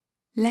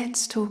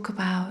Let's talk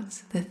about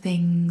the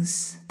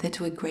things that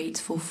we're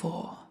grateful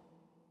for.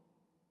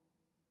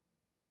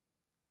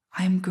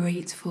 I'm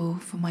grateful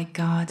for my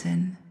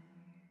garden.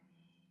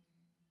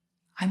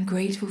 I'm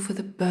grateful for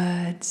the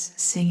birds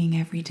singing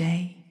every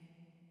day.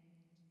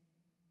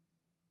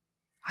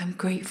 I'm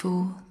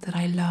grateful that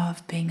I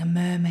love being a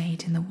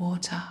mermaid in the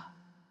water.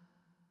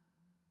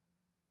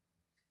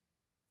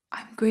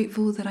 I'm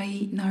grateful that I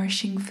eat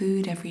nourishing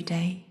food every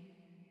day.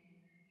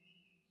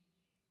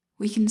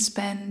 We can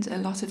spend a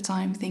lot of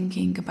time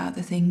thinking about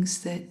the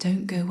things that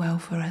don't go well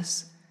for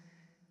us,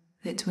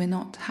 that we're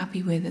not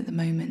happy with at the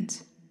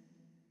moment.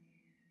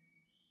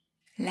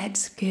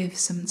 Let's give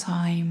some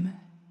time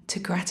to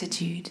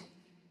gratitude,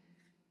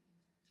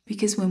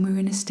 because when we're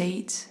in a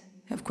state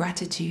of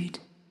gratitude,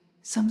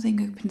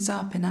 something opens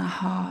up in our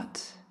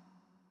heart.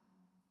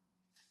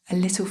 A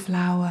little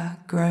flower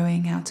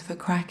growing out of a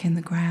crack in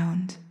the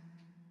ground.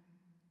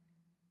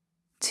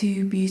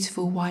 Two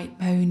beautiful white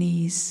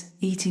ponies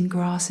eating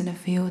grass in a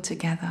field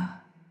together.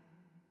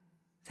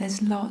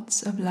 There's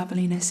lots of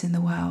loveliness in the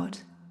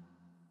world,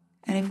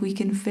 and if we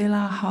can fill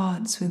our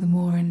hearts with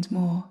more and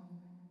more,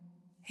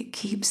 it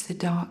keeps the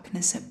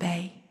darkness at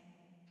bay.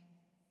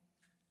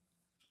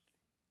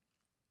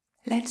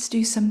 Let's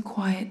do some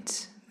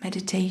quiet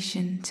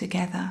meditation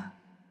together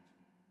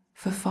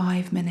for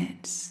 5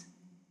 minutes.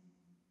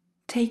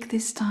 Take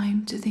this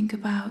time to think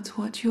about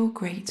what you're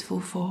grateful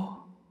for.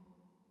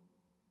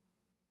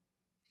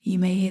 You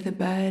may hear the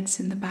birds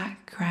in the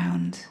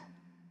background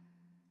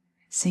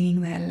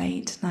singing their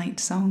late night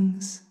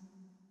songs.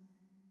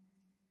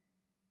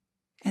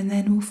 And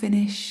then we'll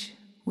finish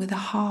with a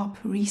harp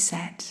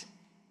reset,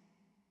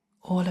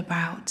 all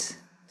about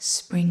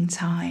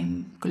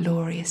springtime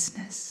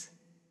gloriousness.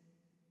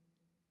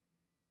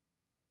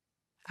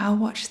 I'll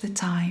watch the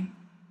time.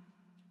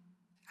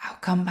 I'll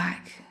come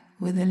back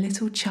with a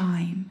little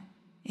chime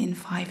in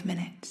 5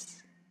 minutes.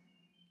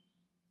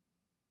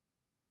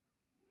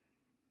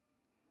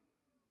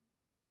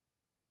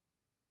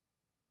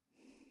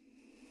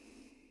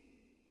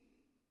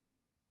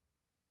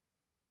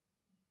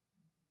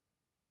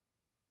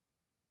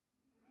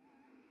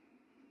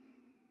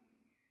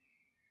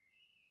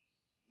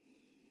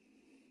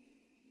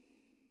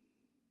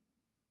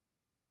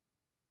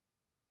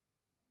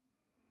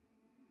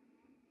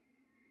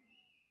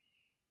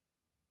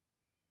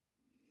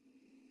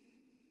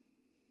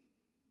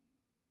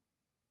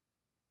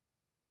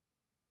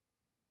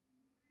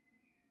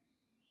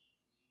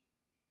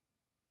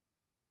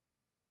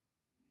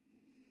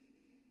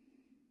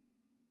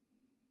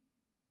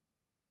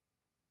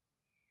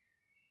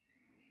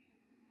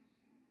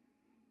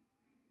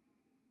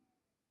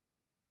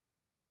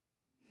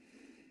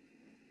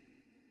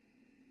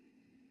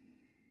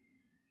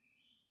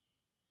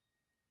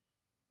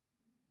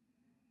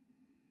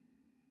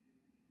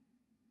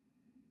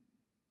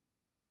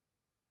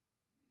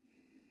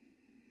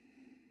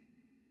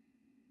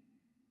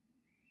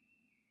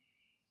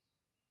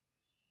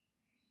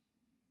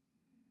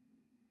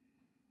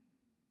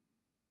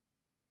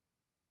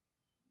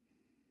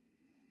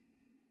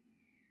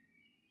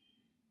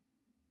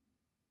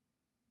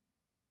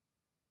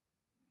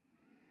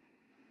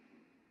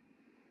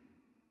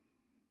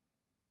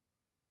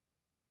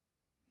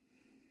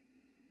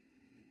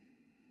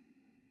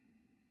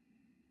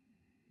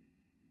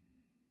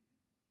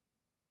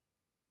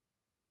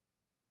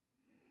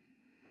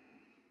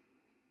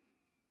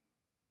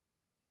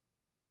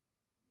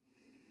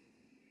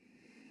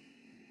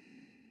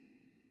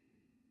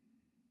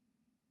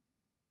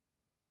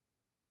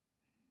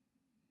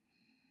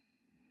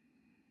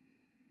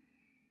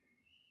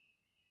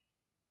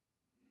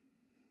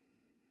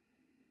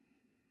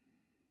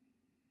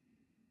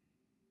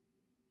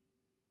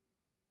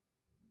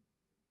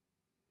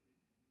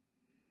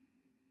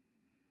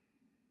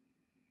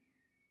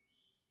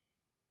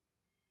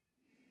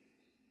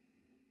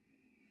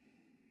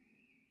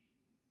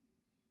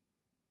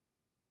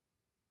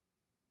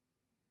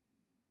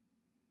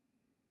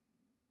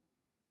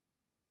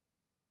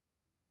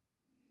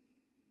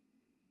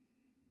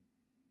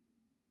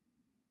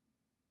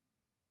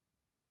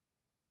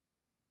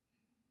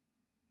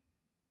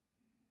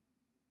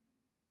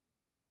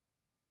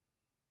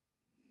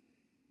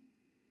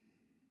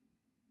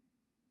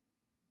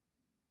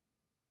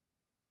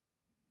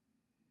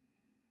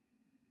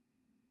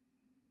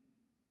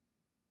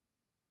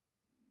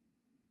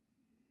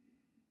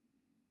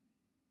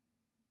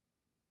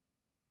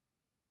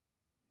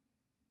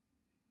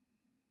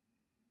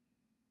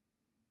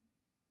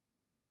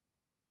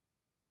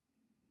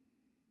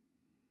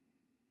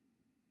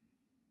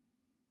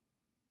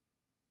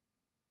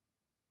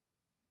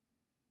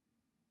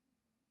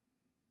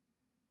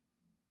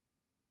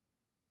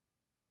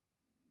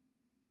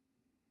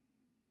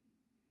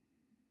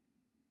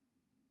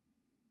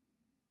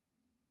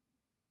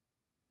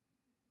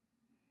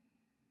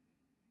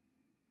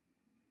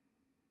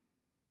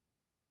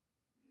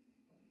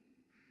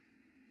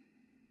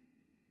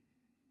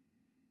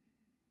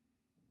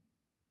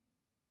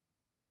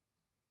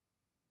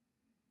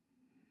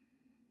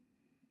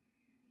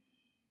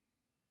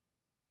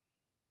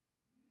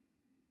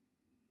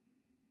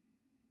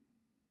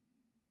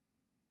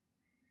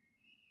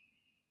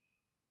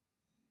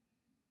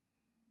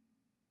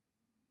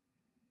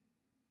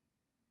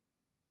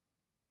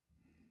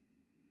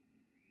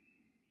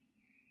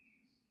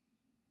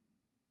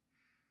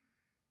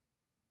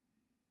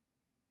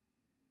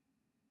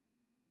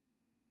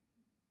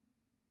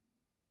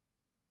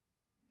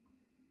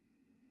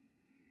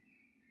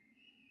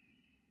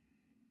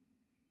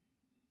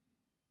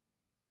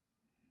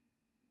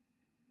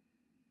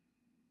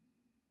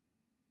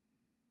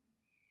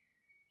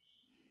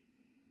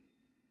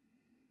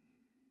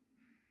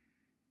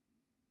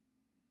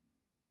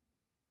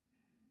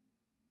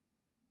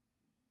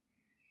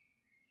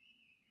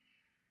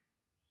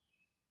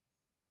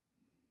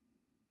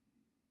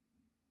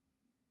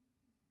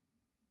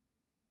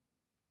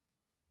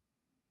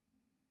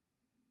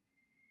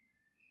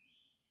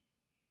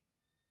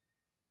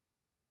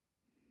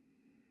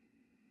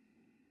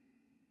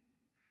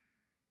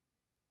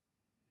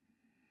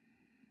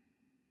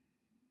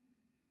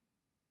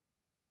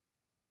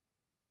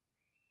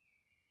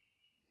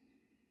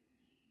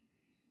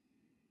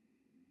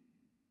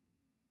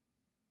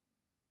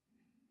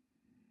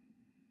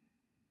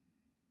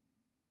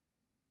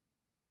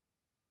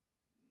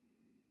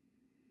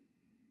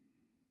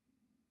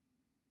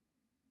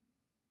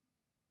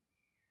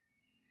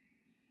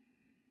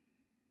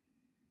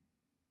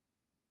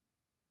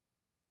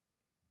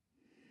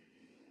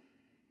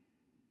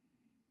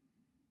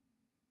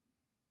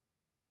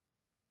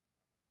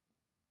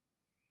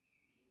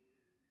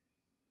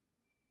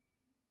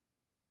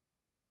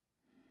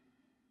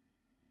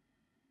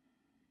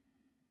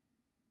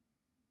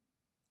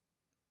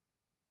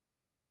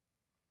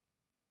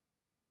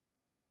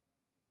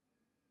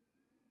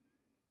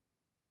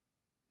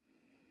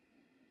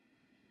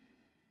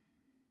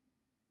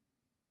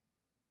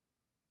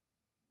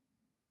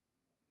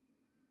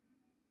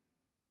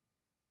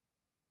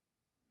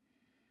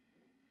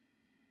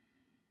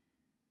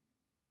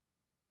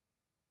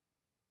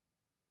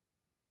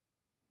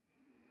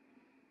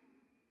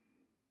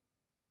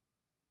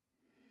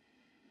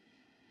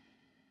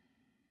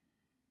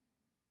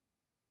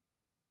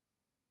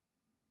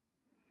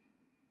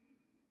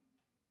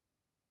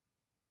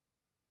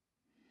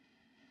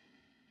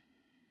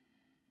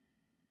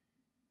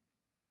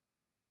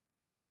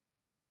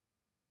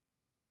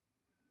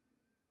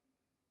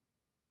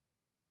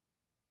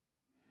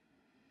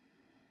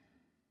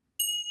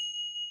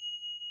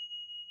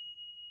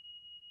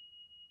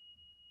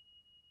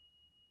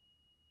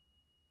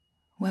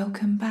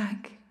 welcome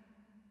back.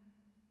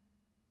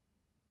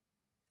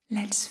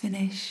 Let's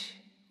finish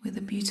with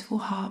a beautiful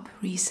harp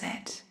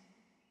reset.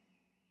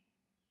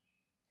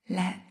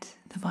 Let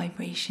the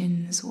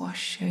vibrations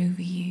wash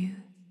over you,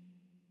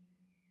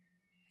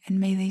 and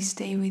may they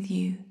stay with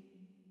you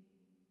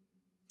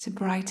to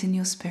brighten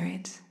your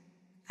spirit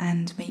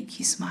and make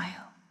you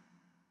smile.